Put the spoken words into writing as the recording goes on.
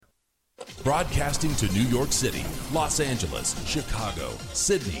Broadcasting to New York City, Los Angeles, Chicago,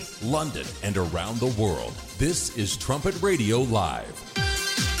 Sydney, London, and around the world. This is Trumpet Radio Live.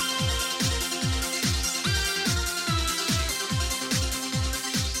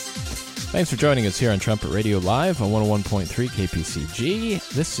 Thanks for joining us here on Trumpet Radio Live on 101.3 KPCG.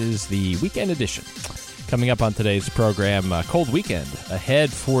 This is the weekend edition. Coming up on today's program, cold weekend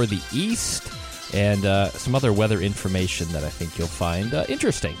ahead for the East, and some other weather information that I think you'll find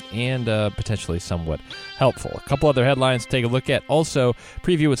interesting and potentially somewhat helpful. A couple other headlines to take a look at. Also,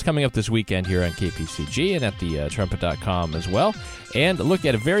 preview what's coming up this weekend here on KPCG and at the trumpet.com as well. And look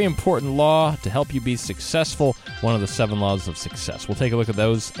at a very important law to help you be successful, one of the 7 laws of success. We'll take a look at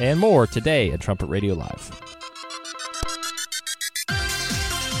those and more today at Trumpet Radio Live.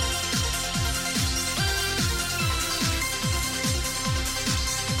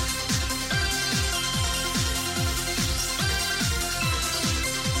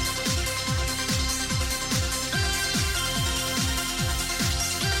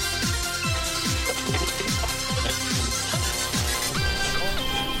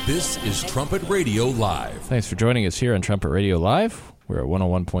 This is Trumpet Radio Live. Thanks for joining us here on Trumpet Radio Live. We're at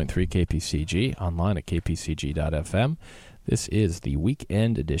 101.3 KPCG, online at kpcg.fm. This is the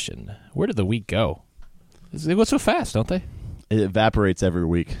weekend edition. Where did the week go? They go so fast, don't they? It evaporates every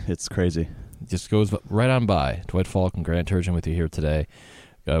week. It's crazy. It just goes right on by. Dwight Falk and Grant Turgeon with you here today.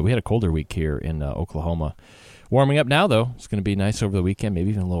 We had a colder week here in Oklahoma. Warming up now, though. It's going to be nice over the weekend,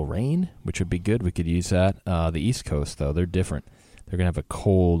 maybe even a little rain, which would be good. We could use that. The East Coast, though, they're different. They're going to have a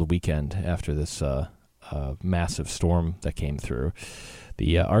cold weekend after this massive storm that came through.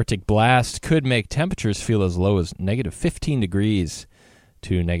 The Arctic blast could make temperatures feel as low as negative 15 degrees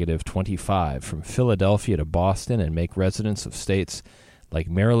to negative 25 from Philadelphia to Boston and make residents of states like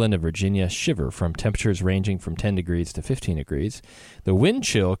Maryland and Virginia shiver from temperatures ranging from 10 degrees to 15 degrees. The wind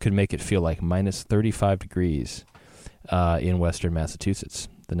chill could make it feel like minus 35 degrees in western Massachusetts,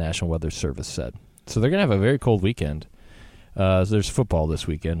 the National Weather Service said. So they're going to have a very cold weekend. There's football this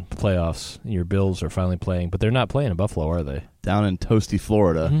weekend, playoffs. Your Bills are finally playing, but they're not playing in Buffalo, are they? Down in toasty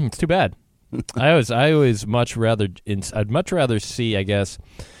Florida. It's too bad. I always much rather I'd much rather see, I guess,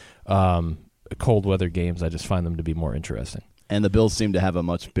 cold weather games. I just find them to be more interesting. And the Bills seem to have a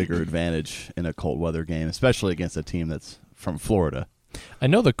much bigger advantage in a cold weather game, especially against a team that's from Florida. I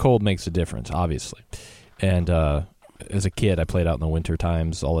know the cold makes a difference, obviously, and as a kid, I played out in the winter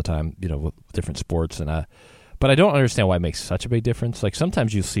times all the time, with different sports, but I don't understand why it makes such a big difference. Like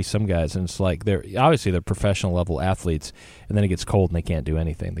sometimes you see some guys, and it's like they're professional level athletes, and then it gets cold and they can't do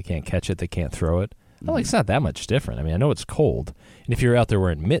anything. They can't catch it. They can't throw it. Mm-hmm. Well, it's not that much different. I mean, I know it's cold, and if you're out there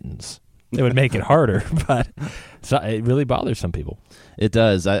wearing mittens, it would make it harder. But it really bothers some people. It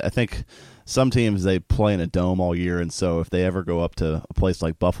does. I think some teams, they play in a dome all year, and so if they ever go up to a place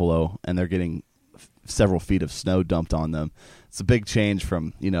like Buffalo and they're getting several feet of snow dumped on them, it's a big change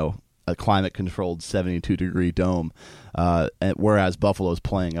from a climate-controlled 72-degree dome, whereas Buffalo's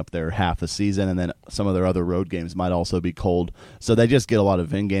playing up there half the season, and then some of their other road games might also be cold. So they just get a lot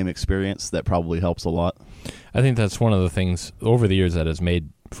of in-game experience that probably helps a lot. I think that's one of the things over the years that has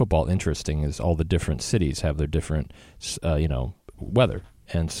made football interesting is all the different cities have their different, weather.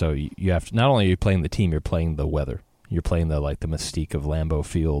 And so you have to, not only are you playing the team, you're playing the weather. You're playing the mystique of Lambeau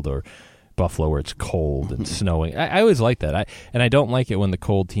Field or Buffalo where it's cold and snowing. I always like that. I don't like it when the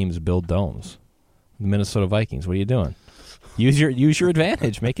cold teams build domes. The Minnesota Vikings, what are you doing? Use your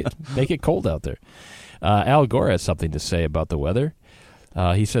advantage. Make it cold out there. Al Gore has something to say about the weather.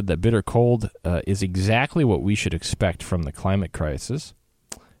 He said that bitter cold is exactly what we should expect from the climate crisis.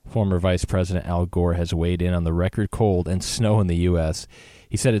 Former Vice President Al Gore has weighed in on the record cold and snow in the U.S.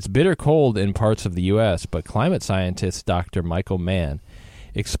 He said it's bitter cold in parts of the U.S., but climate scientist Dr. Michael Mann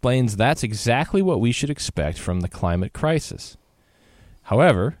explains that's exactly what we should expect from the climate crisis.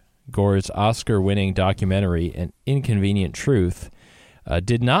 However, Gore's Oscar-winning documentary, An Inconvenient Truth,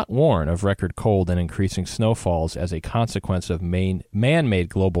 did not warn of record cold and increasing snowfalls as a consequence of man-made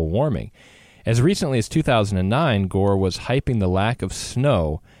global warming. As recently as 2009, Gore was hyping the lack of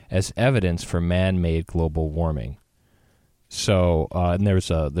snow as evidence for man-made global warming. So, and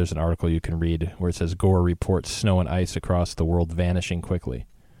there's an article you can read where it says Gore reports snow and ice across the world vanishing quickly.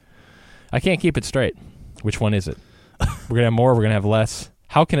 I can't keep it straight. Which one is it? We're going to have more, we're going to have less.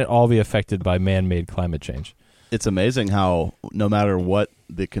 How can it all be affected by man-made climate change? It's amazing how no matter what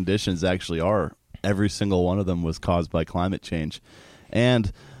the conditions actually are, every single one of them was caused by climate change.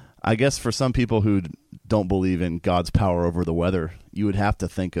 And I guess for some people who don't believe in God's power over the weather, you would have to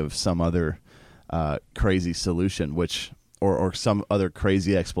think of some other crazy solution, or some other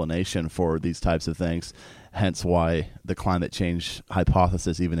crazy explanation for these types of things. hence why the climate change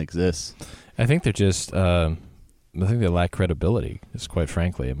hypothesis even exists. I think they're just, I think they lack credibility, just quite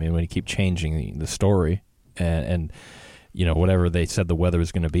frankly. I mean, when you keep changing the story and whatever they said the weather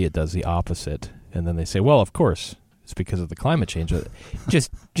was going to be, it does the opposite. And then they say, well, of course, it's because of the climate change.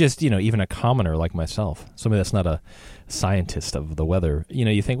 just even a commoner like myself, somebody that's not a scientist of the weather,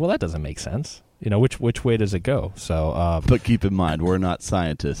 you think, well, that doesn't make sense. Which way does it go? So, but keep in mind, we're not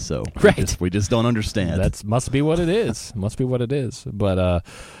scientists, so right. we just don't understand. That must be what it is. But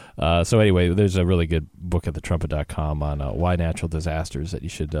so anyway, there's a really good book at thetrumpet.com on why natural disasters that you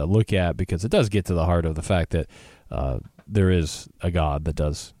should look at, because it does get to the heart of the fact that there is a God that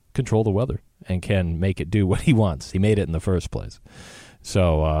does control the weather and can make it do what he wants. He made it in the first place.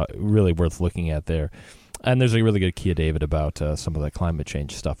 So really worth looking at there. And there's a really good Kia David about some of the climate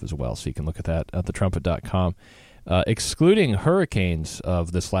change stuff as well, so you can look at that at thetrumpet.com. Excluding hurricanes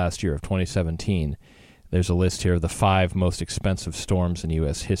of this last year of 2017, there's a list here of the 5 most expensive storms in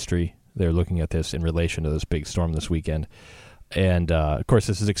U.S. history. They're looking at this in relation to this big storm this weekend. And, of course,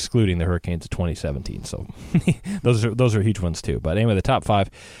 this is excluding the hurricanes of 2017, so those are huge ones too. But anyway, the top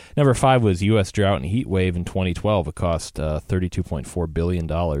 5. Number 5 was U.S. drought and heat wave in 2012. It cost $32.4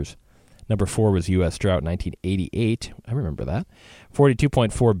 billion. Number 4 was U.S. drought in 1988. I remember that.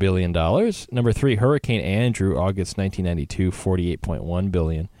 $42.4 billion. Number 3, Hurricane Andrew, August 1992, $48.1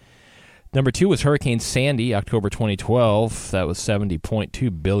 billion. Number 2 was Hurricane Sandy, October 2012. That was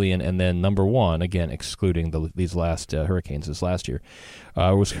 $70.2 billion. And then number 1, again, excluding these last hurricanes this last year,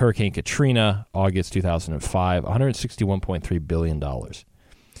 was Hurricane Katrina, August 2005, $161.3 billion.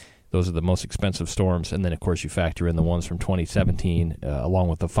 Those are the most expensive storms. And then, of course, you factor in the ones from 2017, along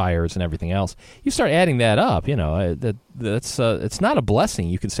with the fires and everything else. You start adding that up, that's it's not a blessing.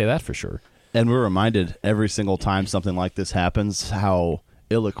 You can say that for sure. And we're reminded every single time something like this happens how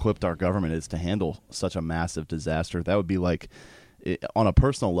ill-equipped our government is to handle such a massive disaster. That would be like, on a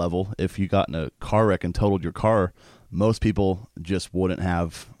personal level, if you got in a car wreck and totaled your car, most people just wouldn't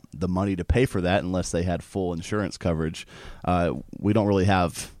have the money to pay for that unless they had full insurance coverage. We don't really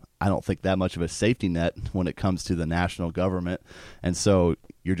have, I don't think, that much of a safety net when it comes to the national government. And so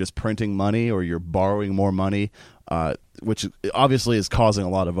you're just printing money or you're borrowing more money, which obviously is causing a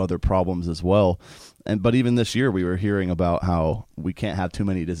lot of other problems as well. But even this year, we were hearing about how we can't have too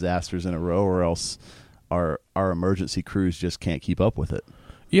many disasters in a row, or else our emergency crews just can't keep up with it.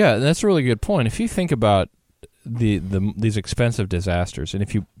 Yeah, that's a really good point. If you think about these expensive disasters, and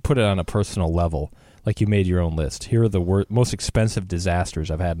if you put it on a personal level, like you made your own list, here are the most expensive disasters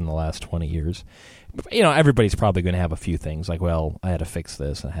I've had in the last 20 years. Everybody's probably going to have a few things like, well, I had to fix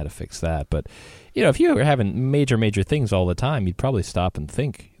this and I had to fix that. But, if you were having major things all the time, you'd probably stop and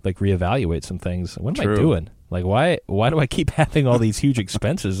think, like reevaluate some things. What am I doing? Like, why do I keep having all these huge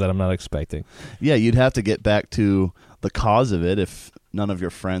expenses that I'm not expecting? Yeah, you'd have to get back to the cause of it. If none of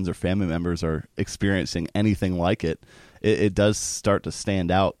your friends or family members are experiencing anything like it, it does start to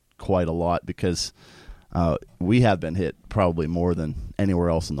stand out quite a lot, because we have been hit probably more than anywhere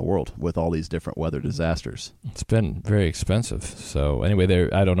else in the world with all these different weather disasters. It's been very expensive. So anyway,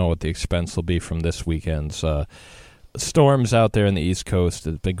 I don't know what the expense will be from this weekend's storms out there in the East Coast.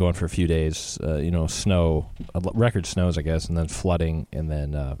 It's been going for a few days. Snow, record snows, I guess, and then flooding, and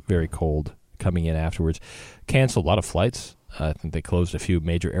then very cold coming in afterwards. Canceled a lot of flights. I think they closed a few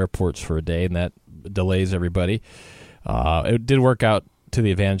major airports for a day, and that delays everybody. It did work out to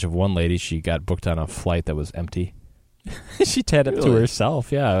the advantage of one lady. She got booked on a flight that was empty. She had it to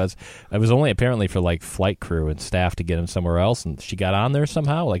herself. Yeah, it was only apparently for like flight crew and staff to get him somewhere else, and she got on there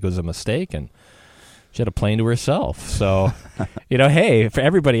somehow, like it was a mistake, and she had a plane to herself. So, hey, for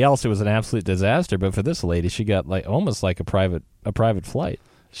everybody else it was an absolute disaster, but for this lady, she got like almost like a private flight.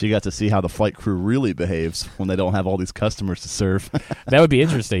 She got to see how the flight crew really behaves when they don't have all these customers to serve. That would be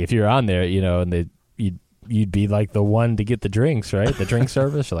interesting if you're on there, and you'd be like the one to get the drinks, right? The drink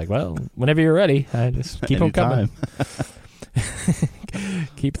service. You're like, well, whenever you're ready, just keep them coming.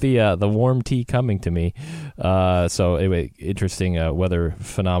 Keep the warm tea coming to me. So anyway, interesting weather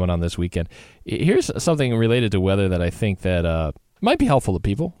phenomenon this weekend. Here's something related to weather that I think that might be helpful to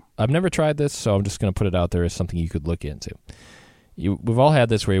people. I've never tried this, so I'm just going to put it out there as something you could look into. We've all had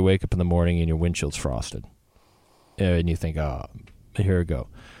this where you wake up in the morning and your windshield's frosted, and you think, oh, here we go.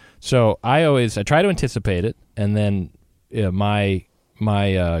 So I try to anticipate it, and then my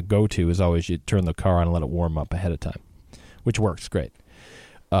go-to is always you turn the car on and let it warm up ahead of time, which works great.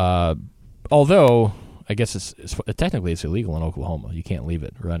 Although I guess it's technically it's illegal in Oklahoma. You can't leave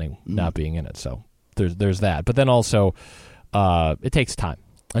it running not being in it. So there's that. But then also it takes time,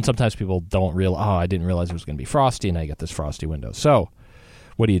 and sometimes people don't realize. Oh, I didn't realize it was going to be frosty, and I got this frosty window. So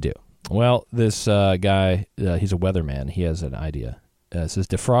what do you do? Well, this guy, he's a weatherman. He has an idea. It says,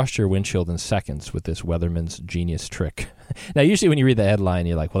 defrost your windshield in seconds with this weatherman's genius trick. Now, usually when you read the headline,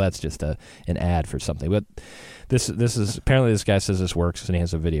 you're like, well, that's just an ad for something. But this is, apparently this guy says this works, and he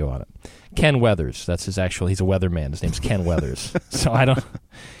has a video on it. Ken Weathers, that's he's a weatherman. His name's Ken Weathers. So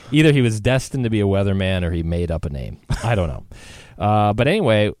either he was destined to be a weatherman or he made up a name. I don't know. But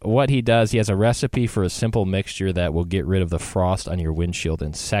anyway, what he does, he has a recipe for a simple mixture that will get rid of the frost on your windshield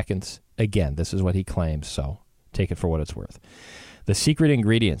in seconds. Again, this is what he claims, so take it for what it's worth. The secret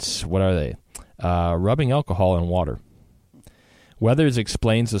ingredients, what are they? Rubbing alcohol and water. Weathers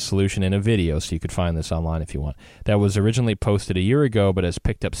explains the solution in a video, so you could find this online if you want, that was originally posted a year ago but has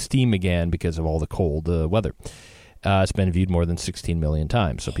picked up steam again because of all the cold weather. It's been viewed more than 16 million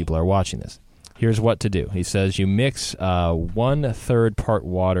times, so people are watching this. Here's what to do. He says you mix 1/3 part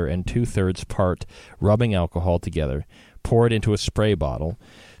water and 2/3 part rubbing alcohol together. Pour it into a spray bottle.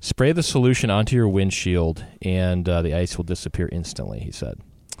 Spray the solution onto your windshield, and the ice will disappear instantly, he said.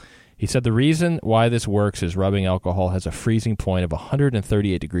 He said the reason why this works is rubbing alcohol has a freezing point of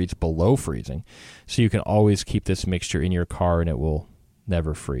 138 degrees below freezing, so you can always keep this mixture in your car and it will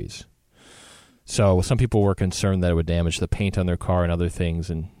never freeze. So some people were concerned that it would damage the paint on their car and other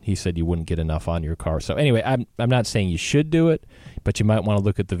things, and he said you wouldn't get enough on your car. So anyway, I'm not saying you should do it, but you might want to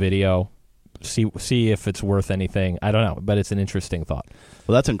look at the video, see if it's worth anything. I don't know, but it's an interesting thought.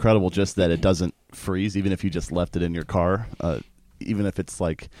 Well, that's incredible just that it doesn't freeze, even if you just left it in your car. Even if it's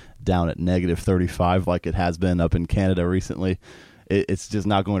like down at negative 35 like it has been up in Canada recently, it's just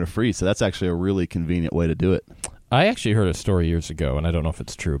not going to freeze. So that's actually a really convenient way to do it. I actually heard a story years ago, and I don't know if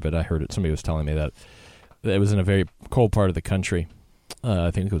it's true, but I heard it. Somebody was telling me that it was in a very cold part of the country. I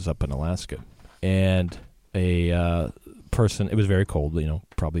think it was up in Alaska. And a person, it was very cold,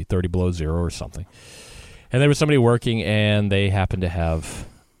 probably 30 below zero or something. And there was somebody working, and they happened to have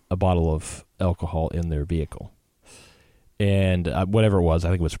a bottle of alcohol in their vehicle. And whatever it was, I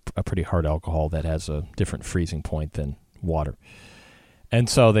think it was a pretty hard alcohol that has a different freezing point than water. And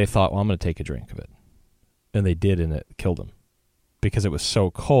so they thought, well, I'm going to take a drink of it. And they did, and it killed them because it was so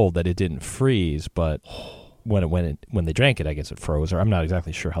cold that it didn't freeze. But when they drank it, I guess it froze. Or I'm not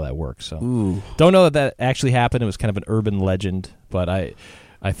exactly sure how that works. So don't know that actually happened. It was kind of an urban legend. But I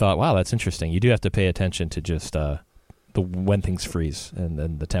thought, wow, that's interesting. You do have to pay attention to just when things freeze and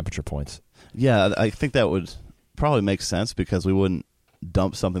then the temperature points. Yeah, I think that would probably make sense because we wouldn't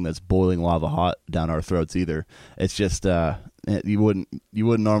dump something that's boiling lava hot down our throats either. It's just you wouldn't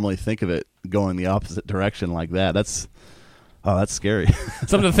normally think of it going the opposite direction like that. That's scary.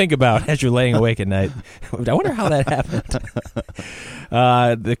 Something to think about as you're laying awake at night. I wonder how that happened.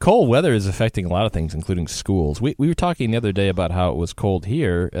 The cold weather is affecting a lot of things, including schools. We were talking the other day about how it was cold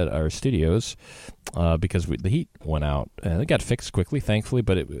here at our studios because the heat went out. And it got fixed quickly, thankfully,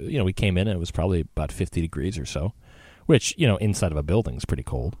 but we came in and it was probably about 50 degrees or so, which, inside of a building is pretty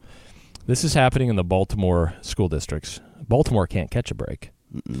cold. This is happening in the Baltimore school districts. Baltimore can't catch a break.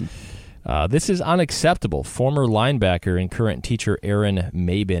 This is unacceptable. Former linebacker and current teacher Aaron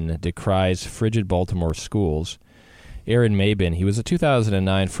Mabin decries frigid Baltimore schools. Aaron Mabin, he was a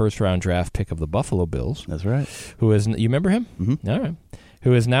 2009 first-round draft pick of the Buffalo Bills. That's right. You remember him? Mm-hmm. All right.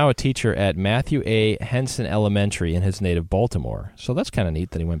 Who is now a teacher at Matthew A. Henson Elementary in his native Baltimore. So that's kind of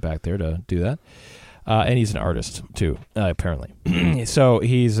neat that he went back there to do that. And he's an artist, too, apparently. So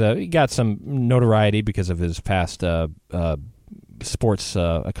he got some notoriety because of his past sports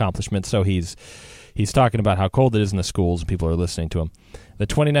accomplishments. So he's talking about how cold it is in the schools, and people are listening to him. The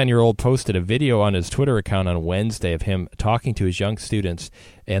 29-year-old posted a video on his Twitter account on Wednesday of him talking to his young students,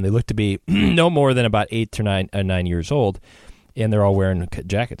 and they look to be no more than about 8 or 9 years old, and they're all wearing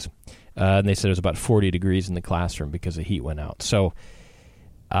jackets. And they said it was about 40 degrees in the classroom because the heat went out. So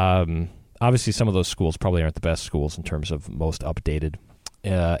obviously some of those schools probably aren't the best schools in terms of most updated,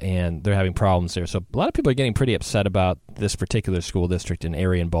 and they're having problems there. So a lot of people are getting pretty upset about this particular school district and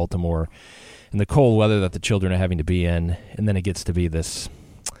area in Baltimore and the cold weather that the children are having to be in, and then it gets to be this,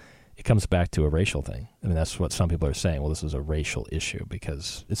 it comes back to a racial thing. I mean, that's what some people are saying. Well, this is a racial issue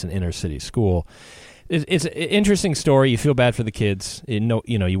because it's an inner city school. It's an interesting story. You feel bad for the kids. You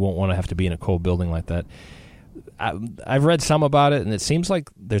won't want to have to be in a cold building like that. I've read some about it, and it seems like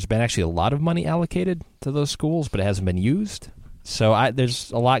there's been actually a lot of money allocated to those schools, but it hasn't been used. So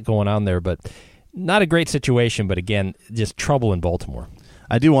there's a lot going on there, but not a great situation. But again, just trouble in Baltimore.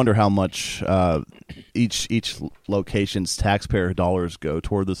 I do wonder how much each location's taxpayer dollars go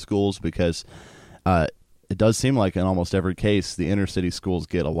toward the schools because it does seem like in almost every case the inner city schools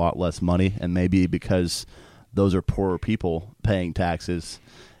get a lot less money, and maybe because those are poorer people paying taxes,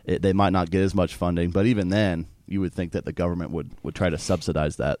 they might not get as much funding. But even then, you would think that the government would try to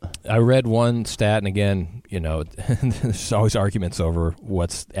subsidize that. I read one stat, and again, there's always arguments over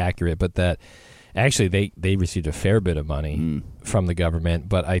what's accurate, but that actually they received a fair bit of money from the government.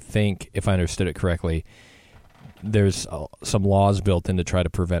 But I think, if I understood it correctly, there's some laws built in to try to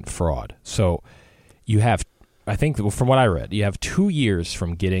prevent fraud. So you have, I think, from what I read, you have 2 years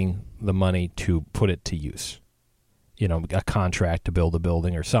from getting the money to put it to use. A contract to build a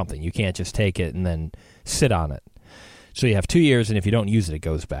building or something. You can't just take it and then sit on it. So you have 2 years, and if you don't use it, it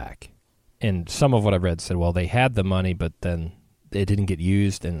goes back. And some of what I've read said, well, they had the money, but then it didn't get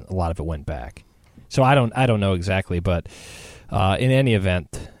used, and a lot of it went back. So I don't know exactly, but in any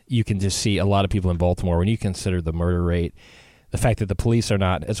event, you can just see a lot of people in Baltimore, when you consider the murder rate, the fact that the police are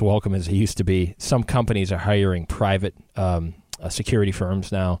not as welcome as they used to be. Some companies are hiring private security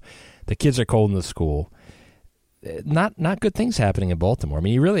firms now. The kids are cold in the school. Not good things happening in Baltimore. I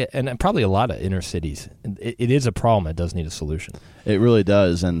mean, you really, and probably a lot of inner cities. It is a problem. It does need a solution. It really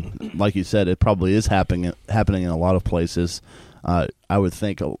does, and like you said, it probably is happening in a lot of places. I would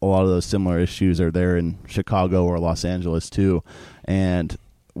think a lot of those similar issues are there in Chicago or Los Angeles too, and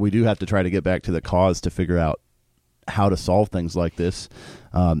we do have to try to get back to the cause to figure out how to solve things like this.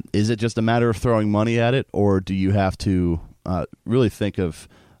 Is it just a matter of throwing money at it, or do you have to really think of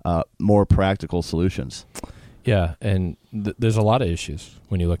more practical solutions? Yeah, and there's a lot of issues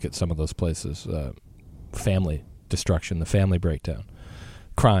when you look at some of those places. Family destruction, the family breakdown,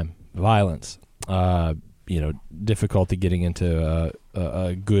 crime, violence, difficulty getting into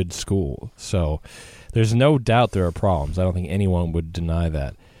a good school. So there's no doubt there are problems. I don't think anyone would deny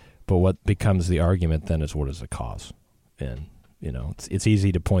that. But what becomes the argument then is, what is the cause? And, it's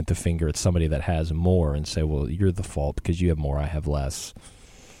easy to point the finger at somebody that has more and say, well, you're the fault because you have more, I have less.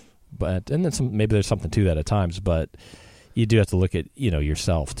 And then maybe there's something to that at times, but you do have to look at,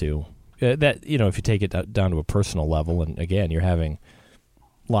 yourself too. If you take it down to a personal level, and again, you're having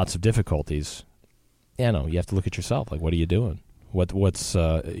lots of difficulties, you have to look at yourself. Like, what are you doing? What's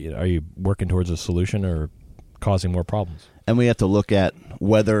are you working towards a solution or causing more problems? And we have to look at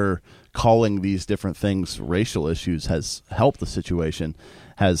whether calling these different things racial issues has helped the situation,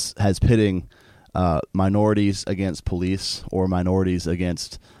 has pitting minorities against police or minorities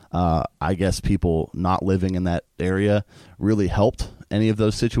against people not living in that area really helped any of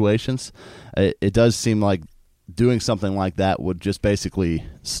those situations. It does seem like doing something like that would just basically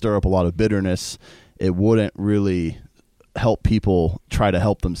stir up a lot of bitterness. It wouldn't really help people try to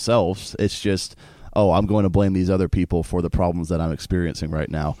help themselves. It's just, I'm going to blame these other people for the problems that I'm experiencing right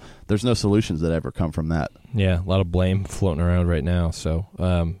now. There's no solutions that ever come from that. Yeah, a lot of blame floating around right now. So,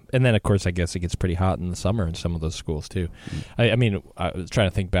 and then, of course, I guess it gets pretty hot in the summer in some of those schools, too. I was trying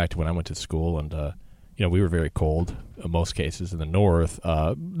to think back to when I went to school, and, we were very cold in most cases in the north.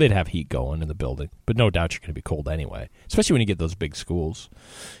 They'd have heat going in the building, but no doubt you're going to be cold anyway, especially when you get those big schools.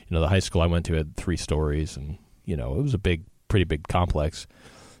 The high school I went to had 3 stories, and, it was a pretty big complex.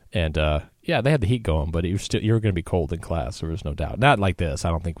 And, they had the heat going, but you were going to be cold in class. There was no doubt. Not like this. I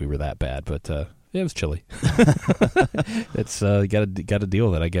don't think we were that bad, but it was chilly. It's got to deal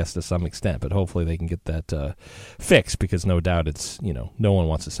with it, I guess, to some extent. But hopefully they can get that fixed, because no doubt it's no one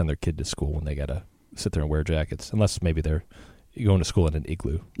wants to send their kid to school when they got to sit there and wear jackets, unless maybe they're going to school in an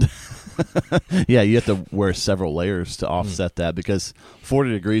igloo. Yeah, you have to wear several layers to offset that, because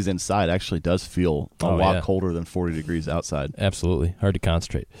 40 degrees inside actually does feel a lot colder than 40 degrees outside. Absolutely. Hard to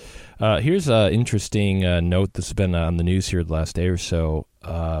concentrate. Here's an interesting note that's been on the news here the last day or so.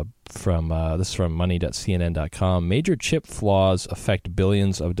 This is from money.cnn.com. Major chip flaws affect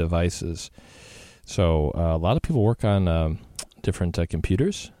billions of devices. So a lot of people work on different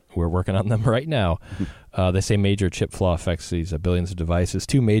computers. We're working on them right now. They say major chip flaw affects these billions of devices.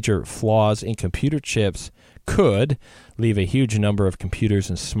 2 major flaws in computer chips could leave a huge number of computers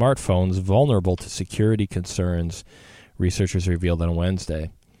and smartphones vulnerable to security concerns, researchers revealed on Wednesday.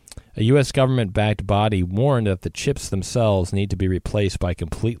 A U.S. government-backed body warned that the chips themselves need to be replaced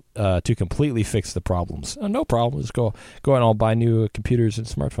to completely fix the problems. No problem. Just go and I'll buy new computers and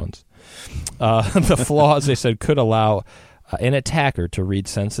smartphones. The flaws, they said, could allow an attacker to read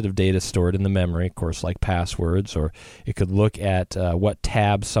sensitive data stored in the memory, of course, like passwords, or it could look at what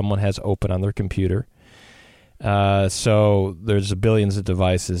tabs someone has open on their computer. So there's billions of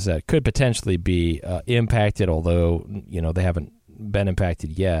devices that could potentially be impacted, although they haven't been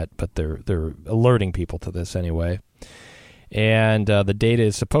impacted yet, but they're alerting people to this anyway. And the data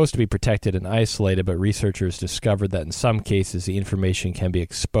is supposed to be protected and isolated, but researchers discovered that in some cases the information can be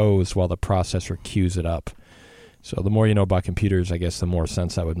exposed while the processor queues it up. So the more you know about computers, I guess the more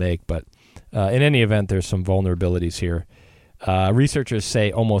sense that would make. But in any event, there's some vulnerabilities here. Researchers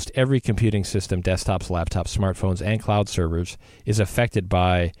say almost every computing system, desktops, laptops, smartphones, and cloud servers is affected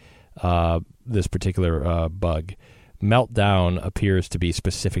by this particular bug. Meltdown appears to be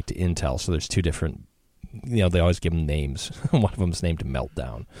specific to Intel, so there's two different. They always give them names. One of them is named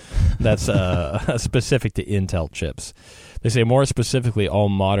Meltdown. That's specific to Intel chips. They say more specifically, all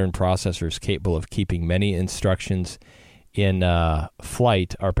modern processors capable of keeping many instructions in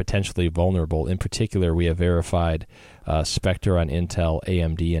flight are potentially vulnerable. In particular, we have verified Spectre on Intel,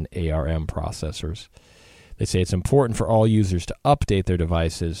 AMD, and ARM processors. They say it's important for all users to update their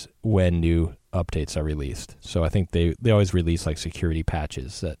devices when new updates are released. So I think they always release like security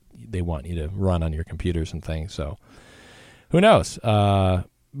patches that they want you to run on your computers and things. So who knows?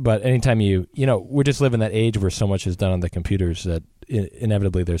 But anytime we're just living that age where so much is done on the computers that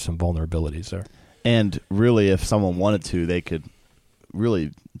inevitably there's some vulnerabilities there. And really, if someone wanted to, they could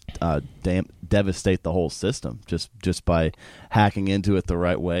really devastate the whole system just by hacking into it the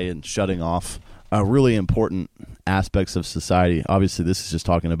right way and shutting off really important aspects of society. Obviously, this is just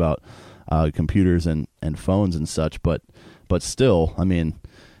talking about computers and phones and such, but still, I mean,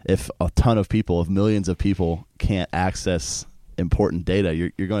 if a ton of people, if millions of people can't access important data,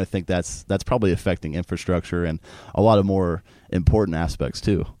 you're going to think that's probably affecting infrastructure and a lot of more important aspects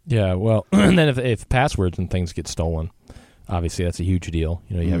too. Yeah, well, and then if passwords and things get stolen, obviously that's a huge deal.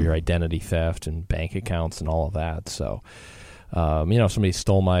 You have your identity theft and bank accounts and all of that. So, if somebody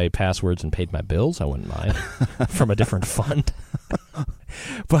stole my passwords and paid my bills, I wouldn't mind from a different fund.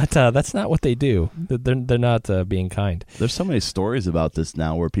 But that's not what they do. They're not being kind. There's so many stories about this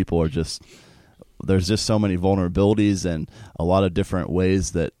now where people are there's just so many vulnerabilities and a lot of different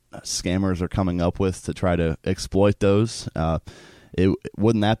ways that scammers are coming up with to try to exploit those.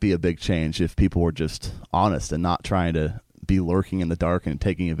 Wouldn't that be a big change if people were just honest and not trying to be lurking in the dark and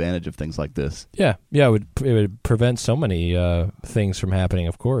taking advantage of things like this? Yeah, it would prevent so many things from happening,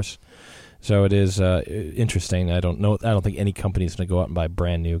 of course. So it is interesting. I don't think any company is going to go out and buy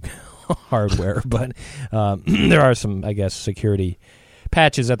brand new hardware, but there are some, I guess, security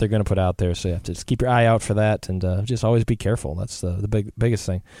patches that they're going to put out there, so you have to just keep your eye out for that and just always be careful. That's the biggest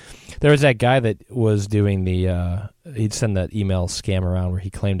thing. There was that guy that was doing he'd send that email scam around where he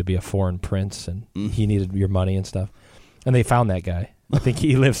claimed to be a foreign prince and he needed your money and stuff. And they found that guy. I think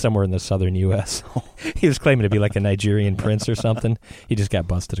he lives somewhere in the southern U.S. He was claiming to be like a Nigerian prince or something. He just got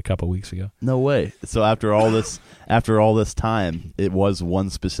busted a couple weeks ago. No way. So after all this time, it was one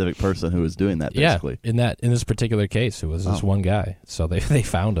specific person who was doing that, basically. Yeah, in this particular case, it was this one guy. So they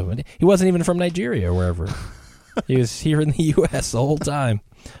found him. And he wasn't even from Nigeria or wherever. He was here in the U.S. the whole time.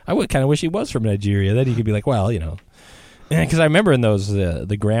 I would kind of wish he was from Nigeria. Then he could be like, well, because I remember in those,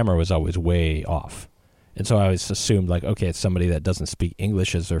 the grammar was always way off. And so I always assumed, like, okay, it's somebody that doesn't speak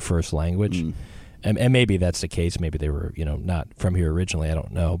English as their first language. And maybe that's the case. Maybe they were, not from here originally. I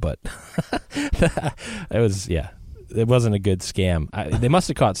don't know. But it wasn't a good scam. They must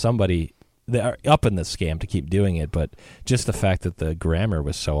have caught somebody up in the scam to keep doing it. But just the fact that the grammar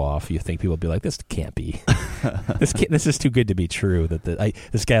was so off, you think people would be like, this can't be. This is too good to be true. That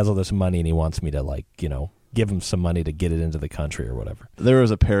this guy has all this money and he wants me to, give him some money to get it into the country or whatever. There was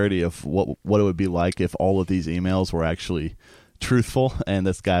a parody of what it would be like if all of these emails were actually truthful, and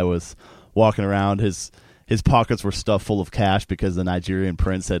this guy was walking around, his pockets were stuffed full of cash because the Nigerian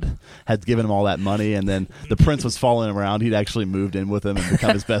prince had given him all that money, and then the prince was following him around. He'd actually moved in with him and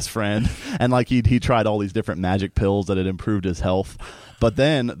become his best friend, and he tried all these different magic pills that had improved his health. But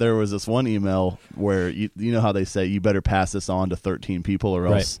then there was this one email where you know how they say you better pass this on to 13 people or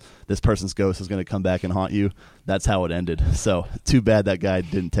else this person's ghost is going to come back and haunt you. That's how it ended. So too bad that guy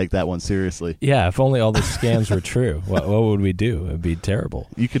didn't take that one seriously. Yeah, if only all the scams were true. What would we do? It would be terrible.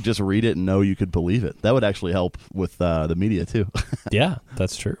 You could just read it and know you could believe it. That would actually help with the media too. Yeah,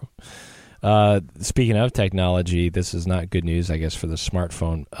 that's true. Speaking of technology, this is not good news, I guess, for the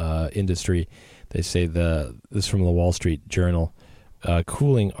smartphone industry. They say this is from the Wall Street Journal.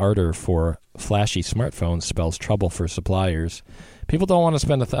 Cooling ardor for flashy smartphones spells trouble for suppliers. People don't want to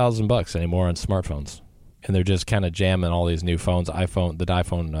spend $1,000 anymore on smartphones, and they're just kind of jamming all these new phones. The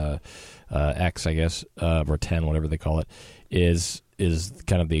iPhone X, I guess, or 10, whatever they call it, is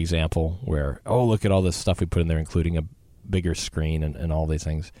kind of the example where, oh, look at all this stuff we put in there, including a bigger screen and all these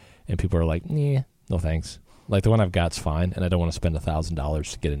things, and people are like, no thanks. Like the one I've got's fine, and I don't want to spend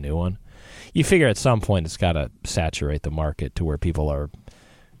 $1,000 to get a new one. You figure at some point it's got to saturate the market to where people are,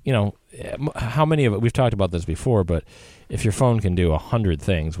 how many of it, we've talked about this before, but if your phone can do 100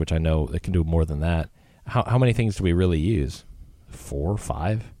 things, which I know it can do more than that, how many things do we really use? 4 or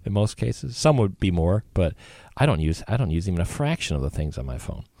 5 in most cases. Some would be more, but I don't use even a fraction of the things on my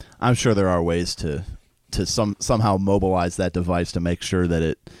phone. I'm sure there are ways to to somehow mobilize that device to make sure that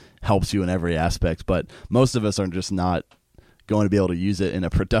it helps you in every aspect. But most of us are just not going to be able to use it in a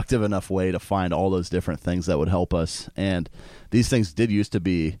productive enough way to find all those different things that would help us. And these things did used to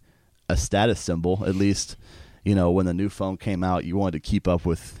be a status symbol. At least, when the new phone came out, you wanted to keep up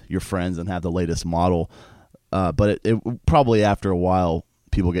with your friends and have the latest model. But it probably after a while,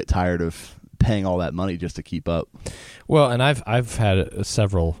 people get tired of paying all that money just to keep up. Well, and I've had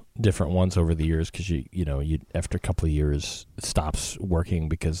several different ones over the years because you after a couple of years it stops working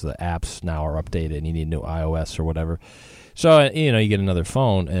because the apps now are updated and you need new iOS or whatever. So you get another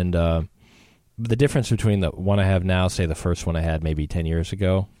phone, and the difference between the one I have now, say the first one I had maybe 10 years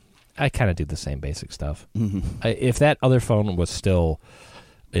ago, I kind of do the same basic stuff. Mm-hmm. If that other phone was still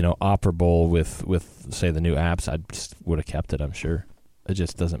operable with say the new apps, I just would have kept it. I'm sure. It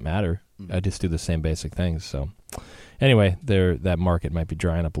just doesn't matter. I just do the same basic things. So anyway, that market might be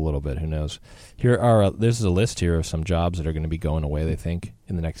drying up a little bit. Who knows? This is a list here of some jobs that are going to be going away, they think,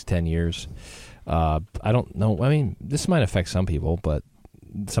 in the next 10 years. I don't know. I mean, this might affect some people, but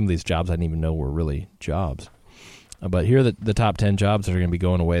some of these jobs I didn't even know were really jobs. But here are the top 10 jobs that are going to be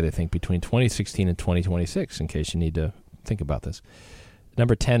going away, they think, between 2016 and 2026, in case you need to think about this.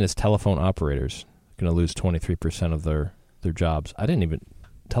 Number 10 is telephone operators. Going to lose 23% of their jobs.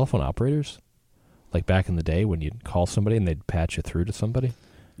 Telephone operators? Like back in the day when you'd call somebody and they'd patch you through to somebody?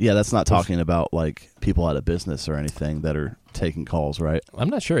 Yeah, that's not talking about like people out of business or anything that are taking calls, right? I'm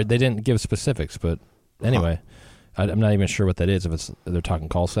not sure. They didn't give specifics, but anyway, I'm not even sure what that is. If they're talking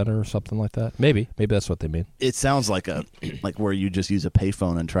call center or something like that. Maybe that's what they mean. It sounds like like where you just use a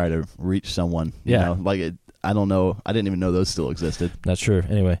payphone and try to reach someone. Yeah. I don't know. I didn't even know those still existed. Not sure.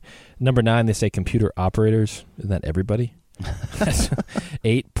 Anyway, number 9, they say computer operators. Isn't that everybody?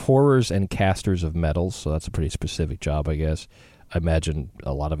 8, pourers and casters of metals. So that's a pretty specific job, I guess. I imagine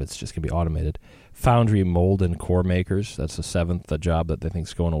a lot of it's just going to be automated. Foundry, mold, and core makers. That's the 7th job that they think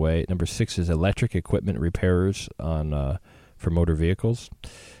is going away. Number 6 is electric equipment repairers for motor vehicles.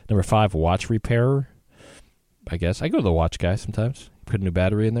 Number 5, watch repairer. I guess I go to the watch guy sometimes. Put a new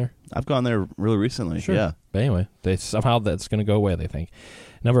battery in there. I've gone there really recently. Sure. Yeah. But anyway, somehow that's going to go away, they think.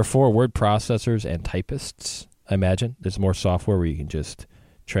 Number 4, word processors and typists. I imagine there's more software where you can just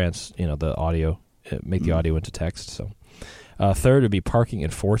the audio, make the audio into text. So, 3rd would be parking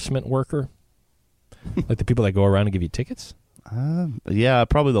enforcement worker, like the people that go around and give you tickets. Yeah,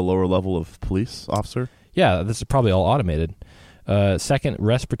 probably the lower level of police officer. Yeah, this is probably all automated. 2nd,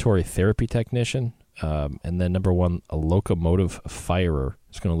 respiratory therapy technician, and then number 1, a locomotive firer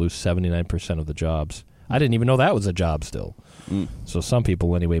is going to lose 79% of the jobs. I didn't even know that was a job still. So some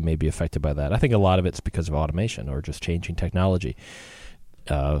people, anyway, may be affected by that. I think a lot of it's because of automation or just changing technology.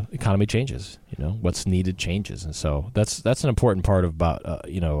 Economy changes. What's needed changes, and so that's an important part of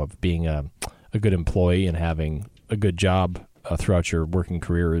being a good employee and having a good job throughout your working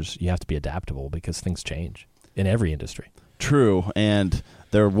career. Is you have to be adaptable because things change in every industry. True, and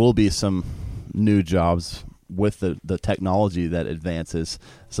there will be some new jobs with the technology that advances.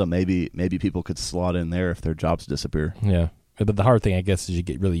 So maybe people could slot in there if their jobs disappear. Yeah. But the hard thing, I guess, is you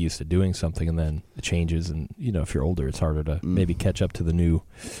get really used to doing something and then it changes. And, if you're older, it's harder to maybe catch up to the new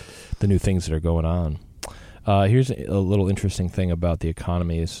things that are going on. Here's a little interesting thing about the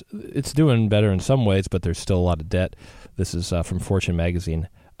economy. It's doing better in some ways, but there's still a lot of debt. This is from Fortune magazine.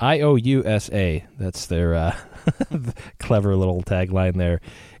 IOUSA, that's their clever little tagline there.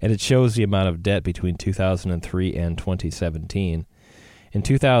 And it shows the amount of debt between 2003 and 2017. In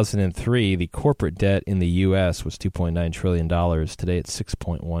 2003, the corporate debt in the U.S. was $2.9 trillion. Today, it's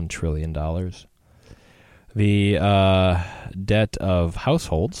 $6.1 trillion. The debt of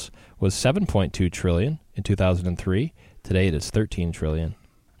households was $7.2 trillion in 2003. Today, it is $13 trillion.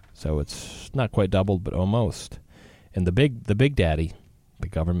 So it's not quite doubled, but almost. And the big daddy, the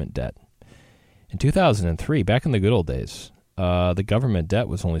government debt. In 2003, back in the good old days, the government debt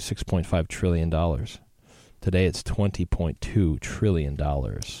was only $6.5 trillion. Today it's $20.2 trillion.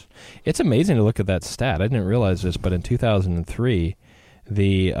 It's amazing to look at that stat. I didn't realize this, but in 2003,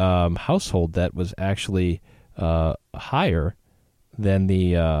 the household debt was actually higher than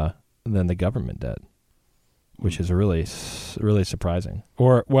the government debt, which is really surprising.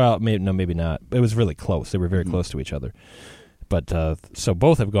 Or, well, maybe not. It was really close. They were very close to each other. But so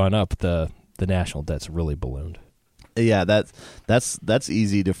both have gone up. The national debt's really ballooned. Yeah, that's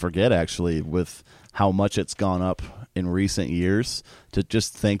easy to forget, actually, with how much it's gone up in recent years. To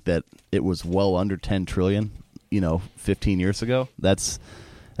just think that it was well under 10 trillion, 15 years ago. It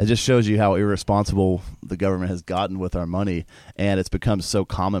just shows you how irresponsible the government has gotten with our money, and it's become so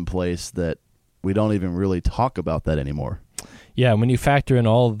commonplace that we don't even really talk about that anymore. Yeah, when you factor in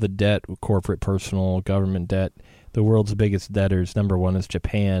all of the debt, corporate, personal, government debt, the world's biggest debtors, number one is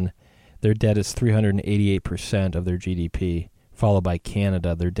Japan. Their debt is 388% of their GDP, followed by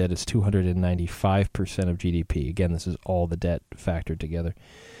Canada. Their debt is 295% of GDP. Again, this is all the debt factored together.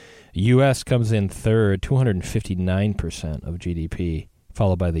 U.S. comes in third, 259% of GDP,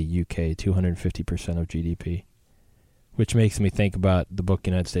 followed by the UK, 250% of GDP, which makes me think about the book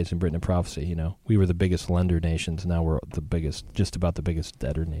United States and Britain and Prophecy. You know, we were the biggest lender nations. Now we're the biggest, just about the biggest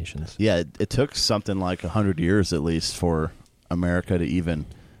debtor nations. Yeah, it took something like 100 years at least for America to even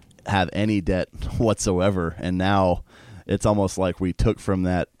have any debt whatsoever, and now it's almost like we took from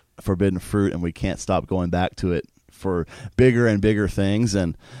that forbidden fruit and we can't stop going back to it for bigger and bigger things.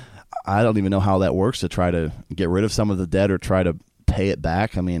 And I don't even know how that works to try to get rid of some of the debt or try to pay it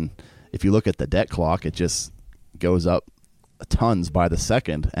back. I mean, if you look at the debt clock, it just goes up tons by the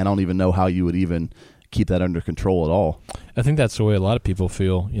second. I don't even know how you would even keep that under control at all. I think that's the way a lot of people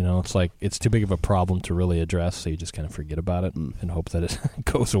feel. You know, it's like it's too big of a problem to really address, so you just kind of forget about it and hope that it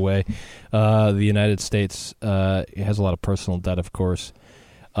goes away. The United States has a lot of personal debt, of course.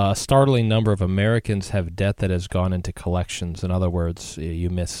 A startling number of Americans have debt that has gone into collections. In other words, you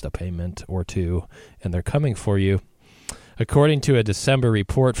missed a payment or two, and they're coming for you. According to a December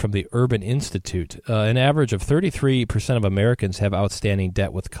report from the Urban Institute, an average of 33% of Americans have outstanding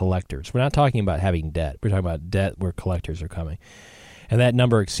debt with collectors. We're not talking about having debt. We're talking about debt where collectors are coming. And that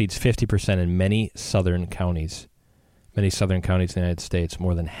number exceeds 50% in many southern counties. Many southern counties in the United States,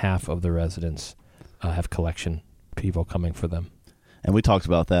 more than half of the residents have collection people coming for them. And we talked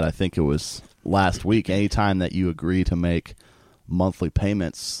about that, I think it was last week. Anytime that you agree to make monthly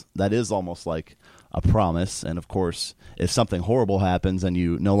payments, that is almost like a promise. And of course, if something horrible happens and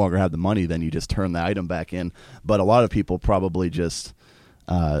you no longer have the money, then you just turn the item back in. But a lot of people probably just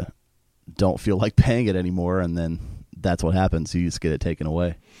don't feel like paying it anymore, and then that's what happens. You just get it taken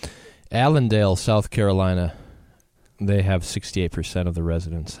away. Allendale, South Carolina, they have 68% of the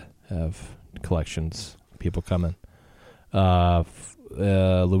residents have collections, people coming.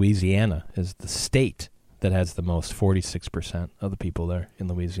 Louisiana is the state that has the most, 46% of the people there in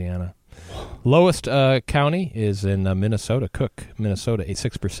Louisiana. Lowest county is in Minnesota, Cook, Minnesota,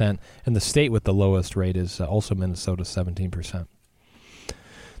 6%, and the state with the lowest rate is also Minnesota, 17%.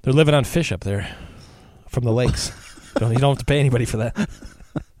 They're living on fish up there from the lakes. You don't have to pay anybody for that.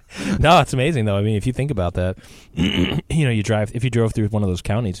 No, it's amazing though. I mean, if you think about that, you know, if you drove through one of those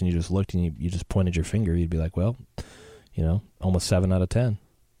counties and you just looked and you just pointed your finger, you'd be like, well, you know, almost 7 out of 10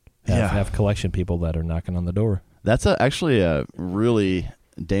 have collection people that are knocking on the door. That's actually a really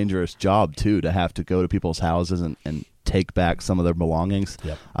dangerous job too, to have to go to people's houses and take back some of their belongings.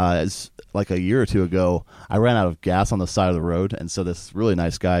 Yep. It's like a year or two ago, I ran out of gas on the side of the road, and so this really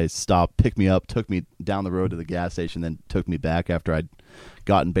nice guy stopped, picked me up, took me down the road to the gas station, then took me back after I'd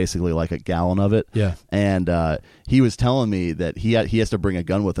gotten basically like a gallon of it. Yeah. And he was telling me that he has to bring a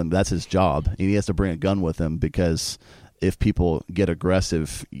gun with him. That's his job. And he has to bring a gun with him because if people get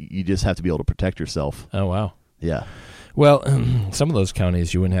aggressive, you just have to be able to protect yourself. Oh, wow. Yeah. Well, some of those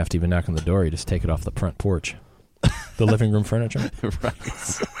counties, you wouldn't have to even knock on the door. You just take it off the front porch. The living room furniture.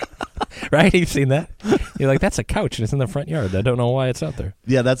 Right. Right? You've seen that? You're like, that's a couch, and it's in the front yard. I don't know why it's out there.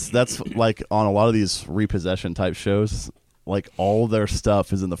 Yeah, that's like on a lot of these repossession type shows, like all their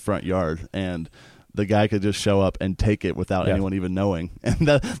stuff is in the front yard, and the guy could just show up and take it without anyone even knowing.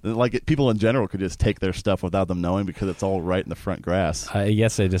 And people in general could just take their stuff without them knowing because it's all right in the front grass. I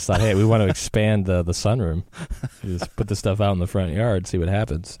guess they just thought, hey, we want to expand the sunroom. Just put the stuff out in the front yard, see what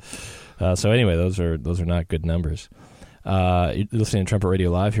happens. So anyway, those are not good numbers. You're listening to Trumpet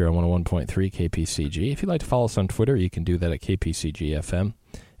Radio Live here on 101.3 KPCG. If you'd like to follow us on Twitter, you can do that at KPCGFM.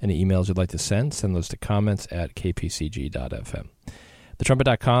 Any emails you'd like to send those to comments at kpcg.fm.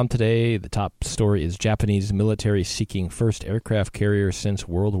 TheTrumpet.com today, the top story is Japanese military seeking first aircraft carrier since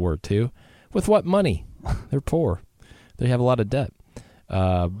World War II. With what money? They're poor. They have a lot of debt.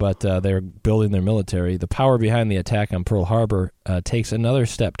 But they're building their military. The power behind the attack on Pearl Harbor takes another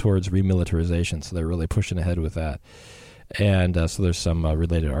step towards remilitarization, so they're really pushing ahead with that. And so there's some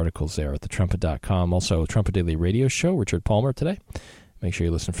related articles there at TheTrumpet.com. Also, Trumpet Daily Radio Show, Richard Palmer today. Make sure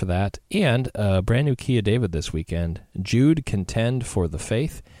you listen for that. And a brand new Kia David this weekend. Jude, Contend for the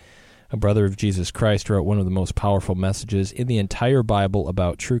Faith. A brother of Jesus Christ wrote one of the most powerful messages in the entire Bible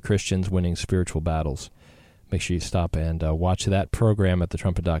about true Christians winning spiritual battles. Make sure you stop and watch that program at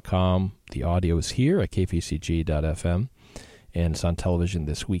thetrumpet.com. The audio is here at kpcg.fm, and it's on television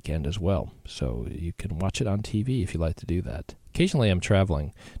this weekend as well. So you can watch it on TV if you like to do that. Occasionally I'm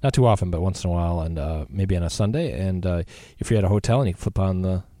traveling, not too often, but once in a while, and maybe on a Sunday. And if you're at a hotel and you flip on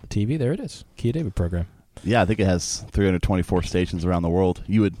the TV, there it is, Kia David program. Yeah, I think it has 324 stations around the world.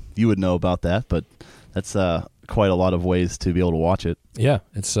 You would know about that, but that's quite a lot of ways to be able to watch it. Yeah,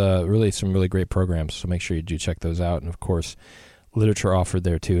 it's really some really great programs, so make sure you do check those out. And, of course, literature offered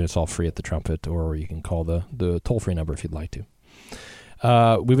there, too, and it's all free at the Trumpet, or you can call the toll-free number if you'd like to.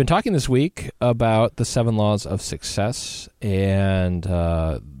 We've been talking this week about the 7 laws of success, and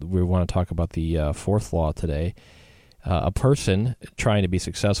we want to talk about the fourth law today. A person trying to be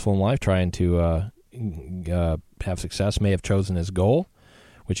successful in life, trying to have success, may have chosen his goal,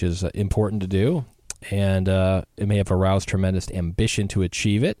 which is important to do, and it may have aroused tremendous ambition to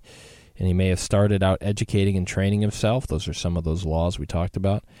achieve it, and he may have started out educating and training himself. Those are some of those laws we talked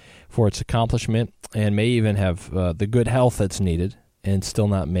about for its accomplishment, and may even have the good health that's needed and still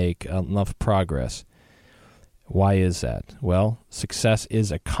not make enough progress. Why is that? Well, success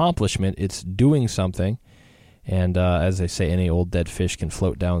is accomplishment. It's doing something, and as they say, any old dead fish can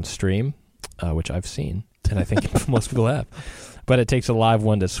float downstream, which I've seen, and I think most people have. But it takes a live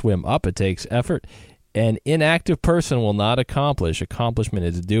one to swim up. It takes effort. An inactive person will not accomplish. Accomplishment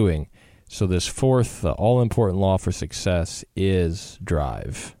is doing. So this fourth all-important law for success is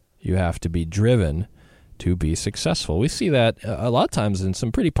drive. You have to be driven to be successful. We see that a lot of times in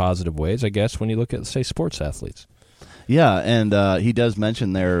some pretty positive ways, I guess, when you look at, say, sports athletes. Yeah, and he does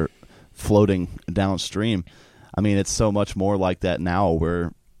mention they're floating downstream. I mean, it's so much more like that now,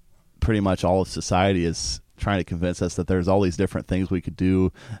 where pretty much all of society is trying to convince us that there's all these different things we could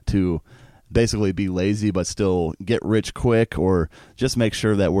do to basically be lazy but still get rich quick, or just make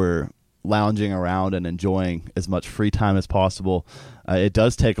sure that we're lounging around and enjoying as much free time as possible. It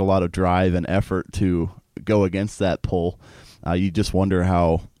does take a lot of drive and effort to go against that pull. You just wonder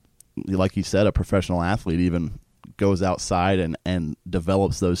how, like you said, a professional athlete even goes outside and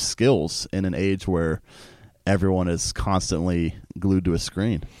develops those skills in an age where everyone is constantly glued to a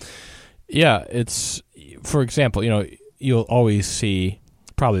screen. Yeah, it's, for example, you'll always see,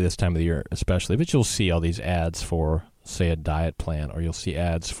 probably this time of the year especially, but you'll see all these ads for, say, a diet plan, or you'll see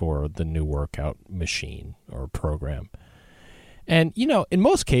ads for the new workout machine or program. And, in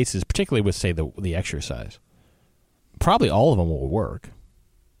most cases, particularly with, say, the exercise, probably all of them will work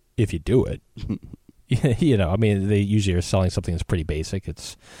if you do it. I mean, they usually are selling something that's pretty basic.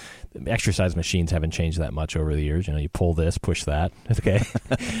 Exercise machines haven't changed that much over the years. You pull this, push that. Okay.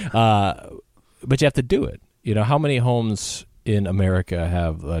 But you have to do it. How many homes in America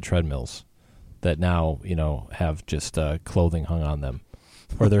have treadmills that now, have just clothing hung on them,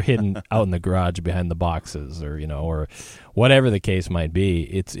 or they're hidden out in the garage behind the boxes, or or whatever the case might be.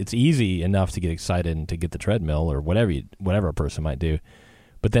 It's easy enough to get excited and to get the treadmill or whatever a person might do,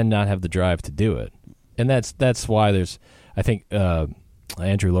 but then not have the drive to do it. And that's why there's, I think,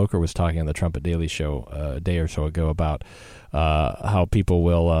 Andrew Loker was talking on the Trumpet Daily Show a day or so ago about how people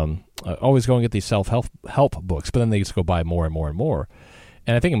will always go and get these self-help books, but then they just go buy more and more and more.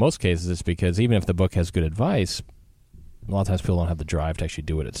 And I think in most cases it's because even if the book has good advice, a lot of times people don't have the drive to actually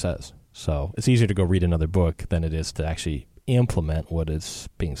do what it says. So it's easier to go read another book than it is to actually implement what is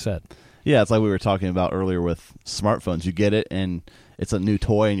being said. Yeah, it's like we were talking about earlier with smartphones. You get it, and it's a new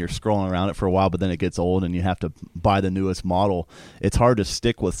toy, and you're scrolling around it for a while, but then it gets old, and you have to buy the newest model. It's hard to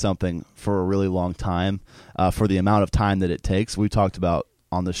stick with something for a really long time for the amount of time that it takes. We talked about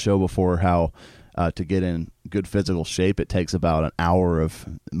on the show before how to get in good physical shape, it takes about an hour of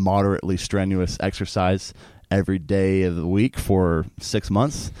moderately strenuous exercise every day of the week for 6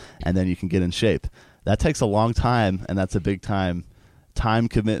 months, and then you can get in shape. That takes a long time, and that's a big time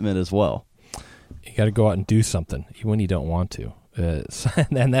commitment as well. You got to go out and do something, even when you don't want to.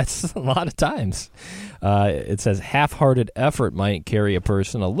 And that's a lot of times. It says half-hearted effort might carry a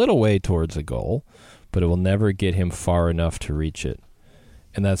person a little way towards a goal, but it will never get him far enough to reach it.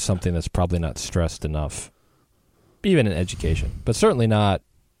 And that's something that's probably not stressed enough, even in education, but certainly not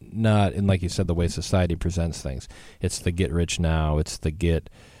in, like you said, the way society presents things. It's the get rich now, it's the get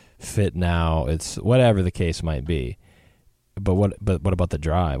fit now, it's whatever the case might be. But what about the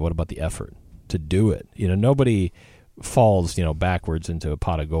drive? What about the effort to do it? Nobody falls, backwards into a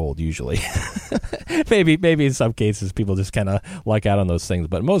pot of gold usually. maybe in some cases people just kind of luck out on those things,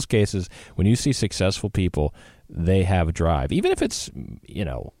 but in most cases when you see successful people, they have drive. Even if it's,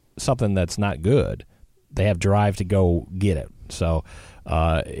 something that's not good, they have drive to go get it. So,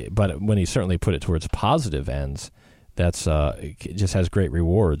 but when you certainly put it towards positive ends, that's it just has great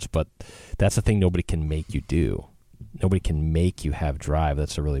rewards. But that's the thing nobody can make you do. Nobody can make you have drive.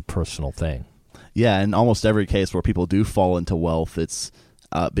 That's a really personal thing. Yeah, in almost every case where people do fall into wealth, it's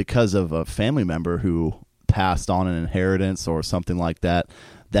because of a family member who passed on an inheritance or something like that.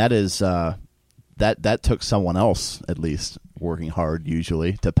 That is that took someone else at least working hard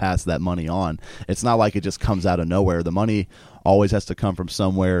usually to pass that money on. It's not like it just comes out of nowhere. The money always has to come from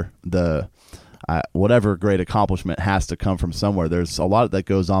somewhere. Whatever great accomplishment has to come from somewhere. There's a lot that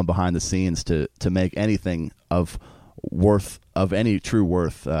goes on behind the scenes to make anything of any true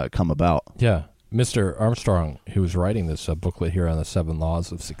worth come about. Yeah. Mr. Armstrong, who was writing this booklet here on the 7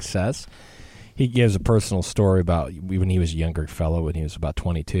 Laws of Success, he gives a personal story about when he was a younger fellow, when he was about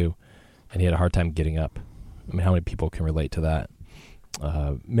 22, and he had a hard time getting up. I mean, how many people can relate to that?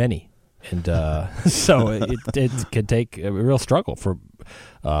 Many. And so it can take a real struggle for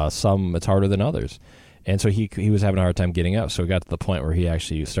some. It's harder than others. And so he was having a hard time getting up. So it got to the point where he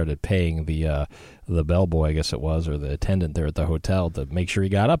actually started paying the bellboy, I guess it was, or the attendant there at the hotel to make sure he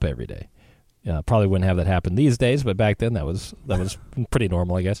got up every day. Probably wouldn't have that happen these days, but back then that was pretty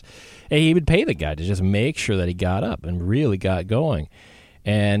normal, I guess. And he would pay the guy to just make sure that he got up and really got going.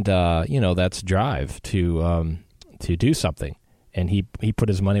 And that's drive to do something. And he put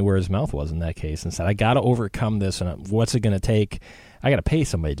his money where his mouth was in that case and said, I got to overcome this, and what's it going to take? I got to pay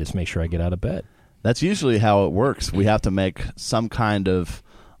somebody to just make sure I get out of bed. That's usually how it works. We have to make some kind of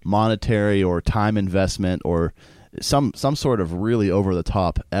monetary or time investment or some sort of really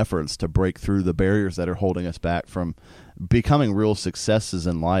over-the-top efforts to break through the barriers that are holding us back from becoming real successes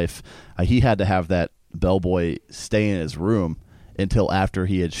in life. He had to have that bellboy stay in his room until after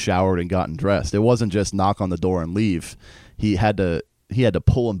he had showered and gotten dressed. It wasn't just knock on the door and leave. He had to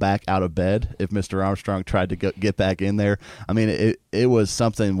pull him back out of bed if Mr. Armstrong tried to get back in there. I mean, it was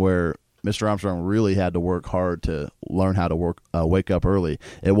something where Mr. Armstrong really had to work hard to learn how to wake up early.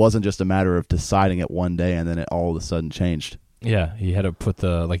 It wasn't just a matter of deciding it one day and then it all of a sudden changed. Yeah, he had to put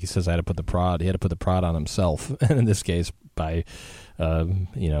like he says, he had to put the prod on himself, and in this case by,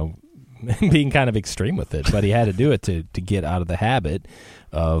 being kind of extreme with it. But he had to do it to get out of the habit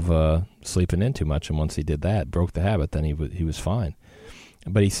of sleeping in too much. And once he did that, broke the habit, then he was fine.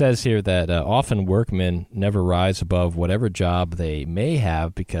 But he says here that often workmen never rise above whatever job they may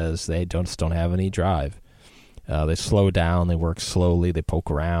have because they don't have any drive. They slow down, they work slowly, they poke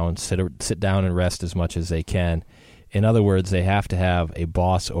around, sit down and rest as much as they can. In other words, they have to have a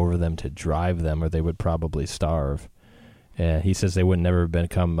boss over them to drive them, or they would probably starve. He says they would never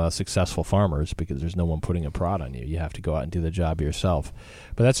become successful farmers because there's no one putting a prod on you. You have to go out and do the job yourself.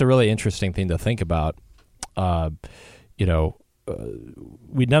 But that's a really interesting thing to think about. None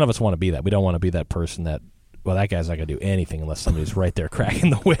of us want to be that. We don't want to be that person that, well, that guy's not going to do anything unless somebody's right there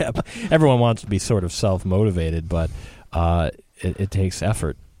cracking the whip. Everyone wants to be sort of self-motivated, but it takes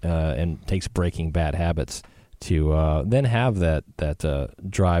effort and takes breaking bad habits to then have that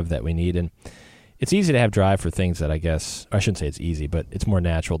drive that we need. And it's easy to have drive for things that I shouldn't say it's easy, but it's more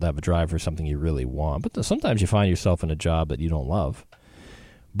natural to have a drive for something you really want. But sometimes you find yourself in a job that you don't love.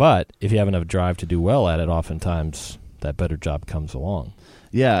 But if you have enough drive to do well at it, oftentimes that better job comes along.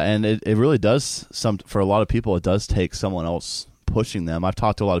 Yeah, and it really does, for a lot of people, it does take someone else pushing them. I've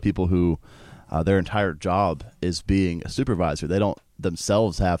talked to a lot of people who their entire job is being a supervisor. They don't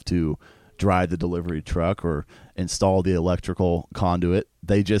themselves have to drive the delivery truck or install the electrical conduit.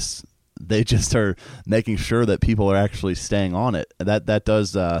 They just are making sure that people are actually staying on it. That does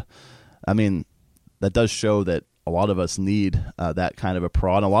show that a lot of us need that kind of a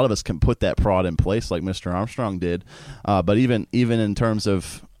prod. A lot of us can put that prod in place like Mr. Armstrong did. But even in terms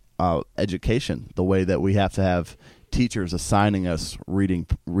of education, the way that we have to have teachers assigning us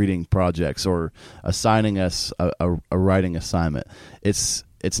reading projects or assigning us a writing assignment, it's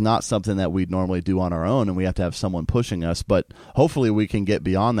not something that we'd normally do on our own, and we have to have someone pushing us. But hopefully we can get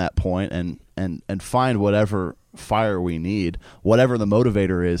beyond that point and find whatever fire we need, whatever the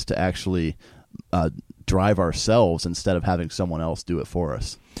motivator is to actually drive ourselves instead of having someone else do it for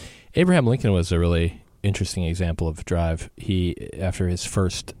us. Abraham Lincoln was a really interesting example of drive. After his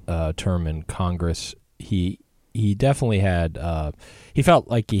first term in Congress, he definitely had he felt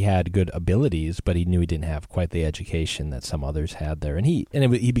like he had good abilities, but he knew he didn't have quite the education that some others had there, and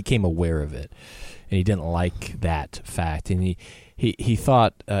he became aware of it, and he didn't like that fact, and he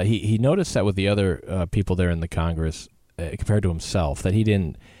thought he noticed that with the other people there in the Congress compared to himself, that he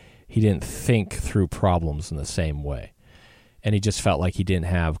didn't think through problems in the same way, and he just felt like he didn't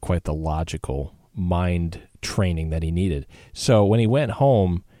have quite the logical mind training that he needed. So when he went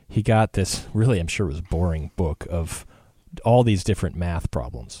home, he got this really, I'm sure it was boring book of all these different math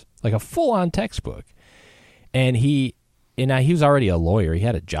problems, like a full-on textbook. And he was already a lawyer. He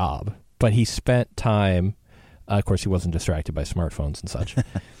had a job, but he spent time, of course he wasn't distracted by smartphones and such,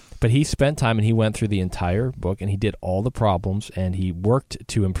 But he spent time and he went through the entire book and he did all the problems and he worked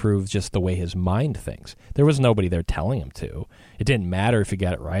to improve just the way his mind thinks. There was nobody there telling him to. It didn't matter if he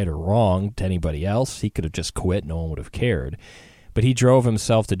got it right or wrong to anybody else. He could have just quit. No one would have cared. But he drove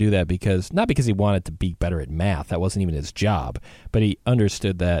himself to do that not because he wanted to be better at math. That wasn't even his job. But he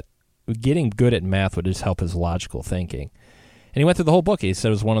understood that getting good at math would just help his logical thinking. And he went through the whole book. He said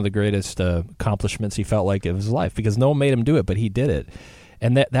it was one of the greatest accomplishments he felt like of his life because no one made him do it, but he did it.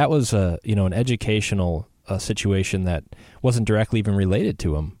 And that was an educational situation that wasn't directly even related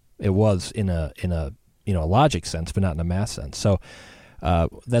to him. It was in a logic sense, but not in a math sense. So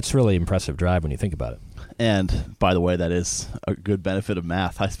that's really impressive drive when you think about it. And by the way, that is a good benefit of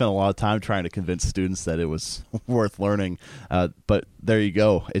math. I spent a lot of time trying to convince students that it was worth learning. But there you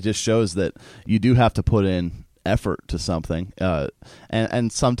go. It just shows that you do have to put in effort to something.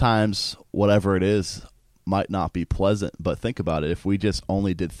 And sometimes whatever it is might not be pleasant. But think about it. If we just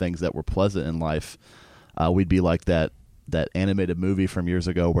only did things that were pleasant in life, we'd be like that animated movie from years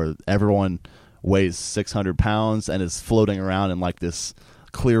ago where everyone weighs 600 pounds and is floating around in like this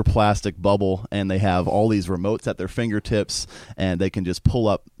clear plastic bubble, and they have all these remotes at their fingertips, and they can just pull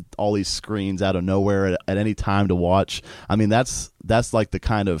up all these screens out of nowhere at any time to watch. I mean, that's like the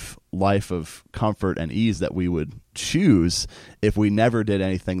kind of life of comfort and ease that we would choose if we never did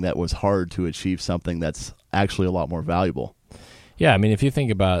anything that was hard to achieve something that's actually a lot more valuable. Yeah, I mean, if you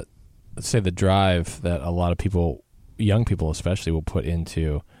think about, let's say, the drive that a lot of people, young people especially, will put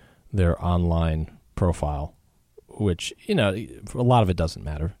into their online profile, which, a lot of it doesn't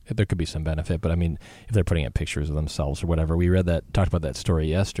matter. There could be some benefit, but I mean, if they're putting up pictures of themselves or whatever, we talked about that story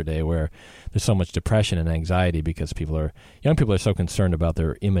yesterday where there's so much depression and anxiety because young people are so concerned about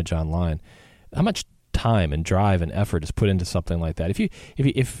their image online. How much time and drive and effort is put into something like that?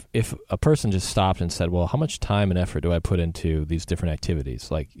 If a person just stopped and said, well, how much time and effort do I put into these different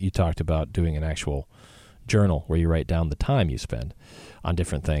activities? Like you talked about doing an actual journal where you write down the time you spend on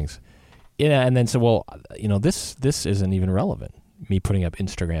different things. Yeah, and then say, well, this isn't even relevant, me putting up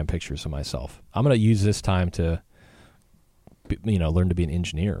Instagram pictures of myself. I'm going to use this time to, learn to be an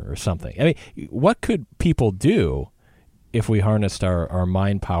engineer or something. I mean, what could people do if we harnessed our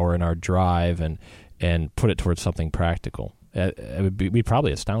mind power and our drive and put it towards something practical? We'd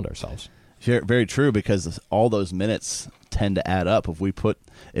probably astound ourselves. Very true, because all those minutes tend to add up. If we put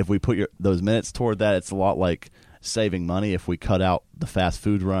those minutes toward that, it's a lot like saving money. If we cut out the fast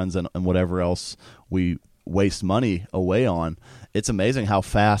food runs and whatever else we waste money away on, it's amazing how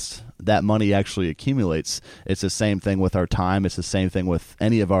fast that money actually accumulates. It's the same thing with our time. It's the same thing with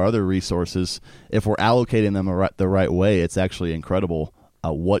any of our other resources. If we're allocating them the right way, it's actually incredible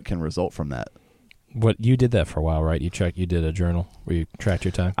what can result from that. What you did that for a while, right? You did a journal where you tracked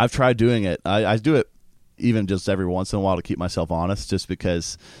your time. I've tried doing it. I do it even just every once in a while to keep myself honest, just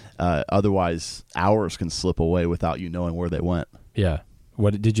because otherwise hours can slip away without you knowing where they went. Yeah.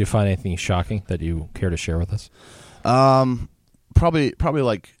 What did you find anything shocking that you care to share with us? Probably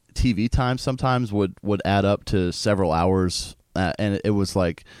like TV time sometimes would add up to several hours, and it was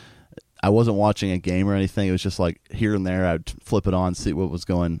like I wasn't watching a game or anything. It was just like here and there I'd flip it on, see what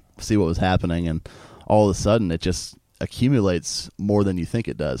was happening, and all of a sudden it just accumulates more than you think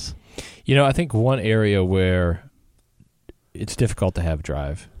it does. I think one area where it's difficult to have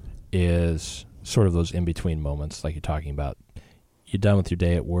drive is sort of those in-between moments like you're talking about. You're done with your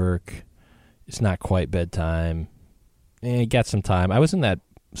day at work. It's not quite bedtime. You got some time. I was in that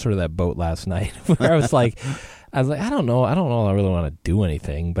boat last night where I was like, I don't know. I really want to do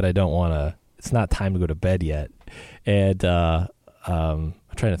anything, but I don't want to. It's not time to go to bed yet. And I'm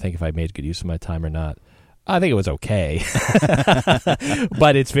trying to think if I made good use of my time or not. I think it was okay.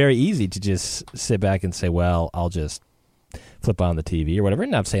 But it's very easy to just sit back and say, well, I'll just flip on the TV or whatever.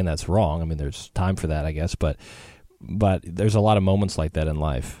 And I'm saying that's wrong. I mean, there's time for that, I guess. But there's a lot of moments like that in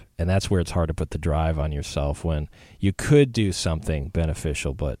life. And that's where it's hard to put the drive on yourself when you could do something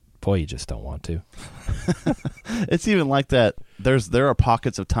beneficial, but boy, you just don't want to. It's even like that. There are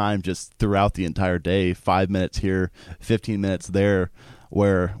pockets of time just throughout the entire day, 5 minutes here, 15 minutes there,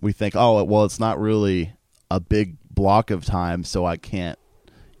 where we think, oh, well, it's not really a big block of time, so I can't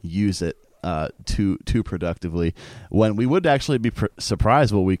use it too productively, when we would actually be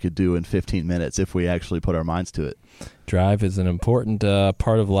surprised what we could do in 15 minutes if we actually put our minds to it. Drive is an important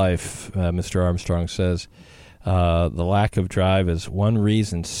part of life, Mr. Armstrong says. The lack of drive is one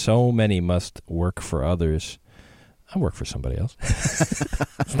reason so many must work for others. I work for somebody else.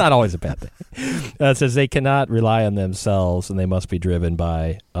 It's not always a bad thing. It says they cannot rely on themselves, and they must be driven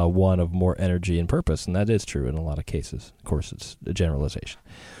by one of more energy and purpose, and that is true in a lot of cases. Of course, it's a generalization.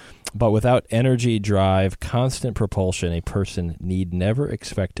 But without energy, drive, constant propulsion, a person need never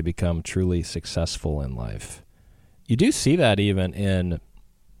expect to become truly successful in life. You do see that even in,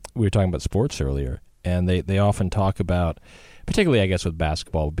 we were talking about sports earlier, and they often talk about, particularly I guess with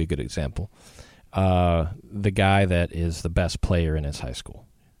basketball would be a good example, the guy that is the best player in his high school.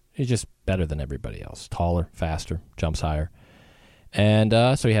 He's just better than everybody else, taller, faster, jumps higher. And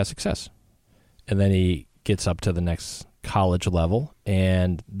so he has success. And then he gets up to the next college level,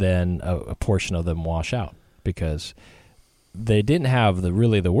 and then a portion of them wash out because they didn't have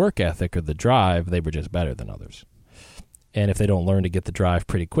the work ethic or the drive. They were just better than others. And if they don't learn to get the drive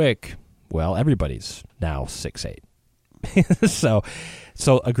pretty quick, well, everybody's now 6'8". So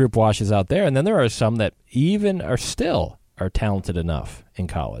a group washes out there, and then there are some that even are talented enough in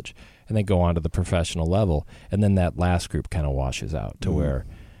college, and they go on to the professional level, and then that last group kind of washes out to where,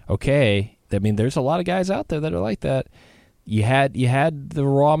 okay, I mean, there's a lot of guys out there that are like that. You had the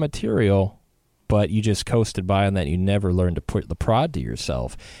raw material, but you just coasted by on that. You never learned to put the prod to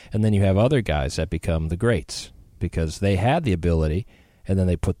yourself. And then you have other guys that become the greats because they had the ability, and then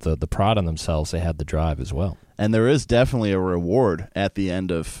they put the prod on themselves. They had the drive as well. And there is definitely a reward at the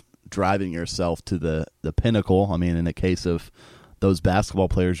end of driving yourself to the pinnacle. I mean, in the case of those basketball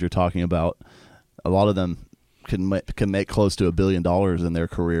players you're talking about, a lot of them can make close to $1 billion in their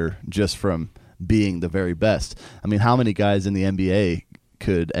career just from being the very best. I mean, how many guys in the NBA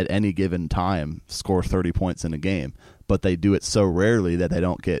could at any given time score 30 points in a game, but they do it so rarely that they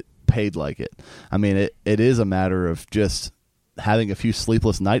don't get paid like it. I mean, it is a matter of just having a few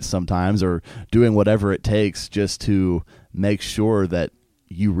sleepless nights sometimes or doing whatever it takes just to make sure that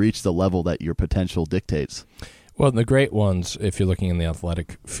you reach the level that your potential dictates. Well, the great ones, if you're looking in the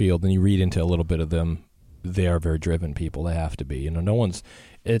athletic field and you read into a little bit of them, they are very driven people. They have to be. No one's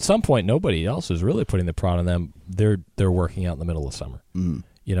at some point. Nobody else is really putting the prod on them. They're working out in the middle of summer, and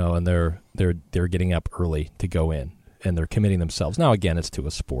they're getting up early to go in, and they're committing themselves. Now, again, it's to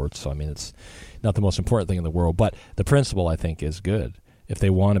a sport, so I mean, it's not the most important thing in the world, but the principle I think is good. If they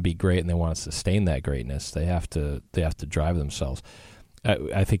want to be great and they want to sustain that greatness, they have to drive themselves.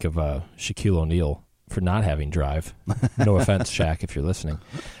 I think of Shaquille O'Neal for not having drive. No offense, Shaq, if you're listening.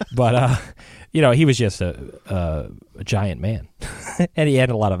 But, he was just a giant man. And he had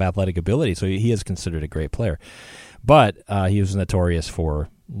a lot of athletic ability, so he is considered a great player. But he was notorious for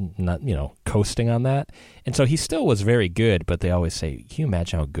not, coasting on that. And so he still was very good, but they always say, can you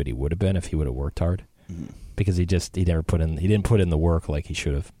imagine how good he would have been if he would have worked hard? Mm-hmm. Because he didn't put in the work like he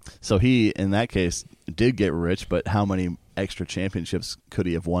should have. So he, in that case, did get rich, but how many extra championships could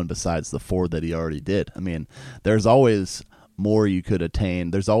he have won besides the 4 that he already did? I mean, there's always more you could attain.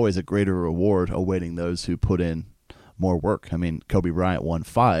 There's always a greater reward awaiting those who put in more work. I mean, Kobe Bryant won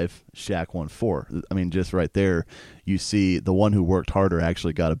 5, Shaq won 4. I mean, just right there, you see the one who worked harder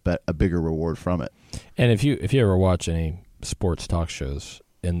actually got a bigger reward from it. And if you ever watch any sports talk shows,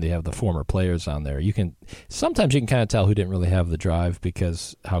 and they have the former players on there, sometimes you can kind of tell who didn't really have the drive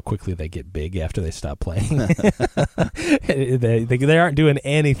because how quickly they get big after they stop playing. they aren't doing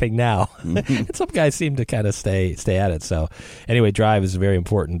anything now. And some guys seem to kind of stay at it. So anyway, drive is a very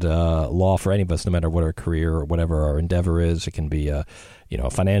important law for any of us, no matter what our career or whatever our endeavor is. It can be a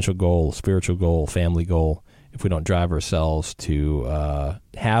financial goal, spiritual goal, family goal. If we don't drive ourselves to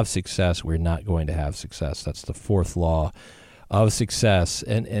have success, we're not going to have success. That's the 4th law of success,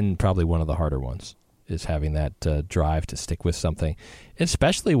 and probably one of the harder ones is having that drive to stick with something,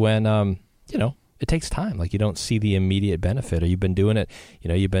 especially when it takes time. Like you don't see the immediate benefit, or you've been doing it,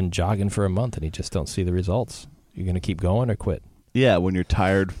 you've been jogging for a month and you just don't see the results. You're going to keep going or quit. Yeah, when you're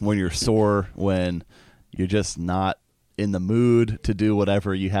tired, when you're sore, when you're just not in the mood to do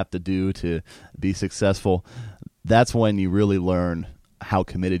whatever you have to do to be successful, that's when you really learn how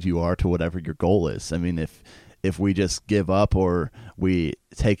committed you are to whatever your goal is. I mean, if we just give up or we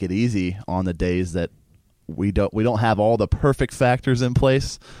take it easy on the days that we don't have all the perfect factors in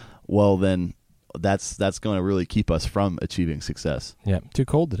place, well then that's going to really keep us from achieving success. Yeah, too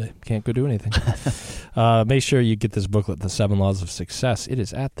cold today. Can't go do anything. Make sure you get this booklet, The 7 Laws of Success. It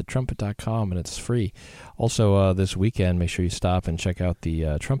is at thetrumpet.com, and it's free. Also, this weekend, make sure you stop and check out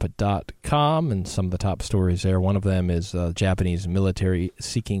the trumpet.com and some of the top stories there. One of them is Japanese military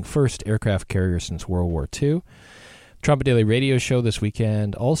seeking first aircraft carrier since World War II. Trumpet Daily Radio Show this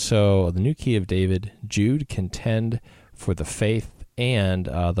weekend. Also, the new Key of David, Jude Contend for the Faith. And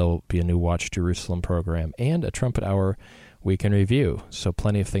there'll be a new Watch Jerusalem program and a Trumpet Hour Weekend Review. So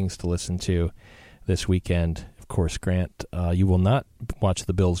plenty of things to listen to this weekend. Of course, Grant, you will not watch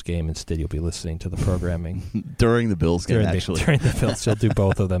the Bills game. Instead, you'll be listening to the programming. During the Bills game, during the Bills. You'll do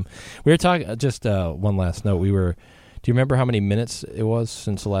both of them. We were talking, just one last note, we were Do you remember how many minutes it was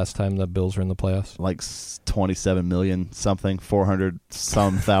since the last time the Bills were in the playoffs? Like 27 million something, 400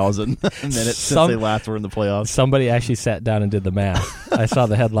 some thousand minutes since they last were in the playoffs. Somebody actually sat down and did the math. I saw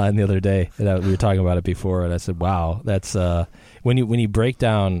the headline the other day. We were talking about it before, and I said, "Wow, that's when you break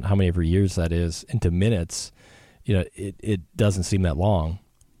down how many ever years that is into minutes, it doesn't seem that long."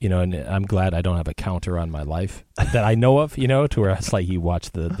 And I'm glad I don't have a counter on my life that I know of, to where it's like you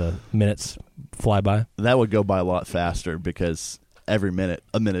watch the minutes fly by. That would go by a lot faster because every minute,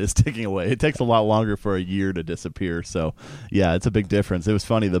 a minute is ticking away. It takes a lot longer for a year to disappear. So, yeah, it's a big difference. It was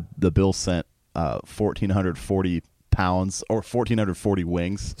funny. The Bills sent 1,440 pounds or 1,440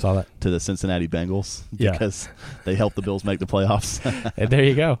 wings to the Cincinnati Bengals because they helped the Bills make the playoffs. And there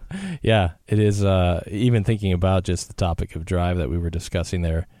you go. Yeah, it is even thinking about just the topic of drive that we were discussing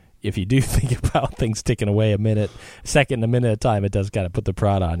there. If you do think about things ticking away a second, a minute at a time, it does kind of put the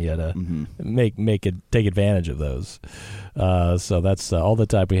prod on you to take advantage of those. So that's all the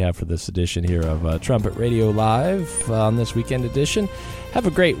time we have for this edition here of Trumpet Radio Live on this weekend edition. Have a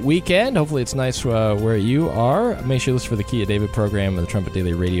great weekend. Hopefully it's nice where you are. Make sure you listen for the Kia David program and the Trumpet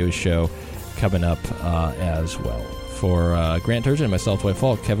Daily Radio Show coming up as well. For Grant Turgeon and myself, Dwight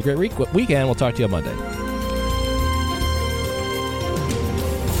Falk, have a great weekend. We'll talk to you on Monday.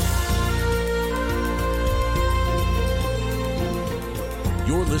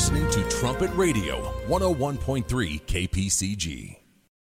 You're listening to Trumpet Radio, 101.3 KPCG.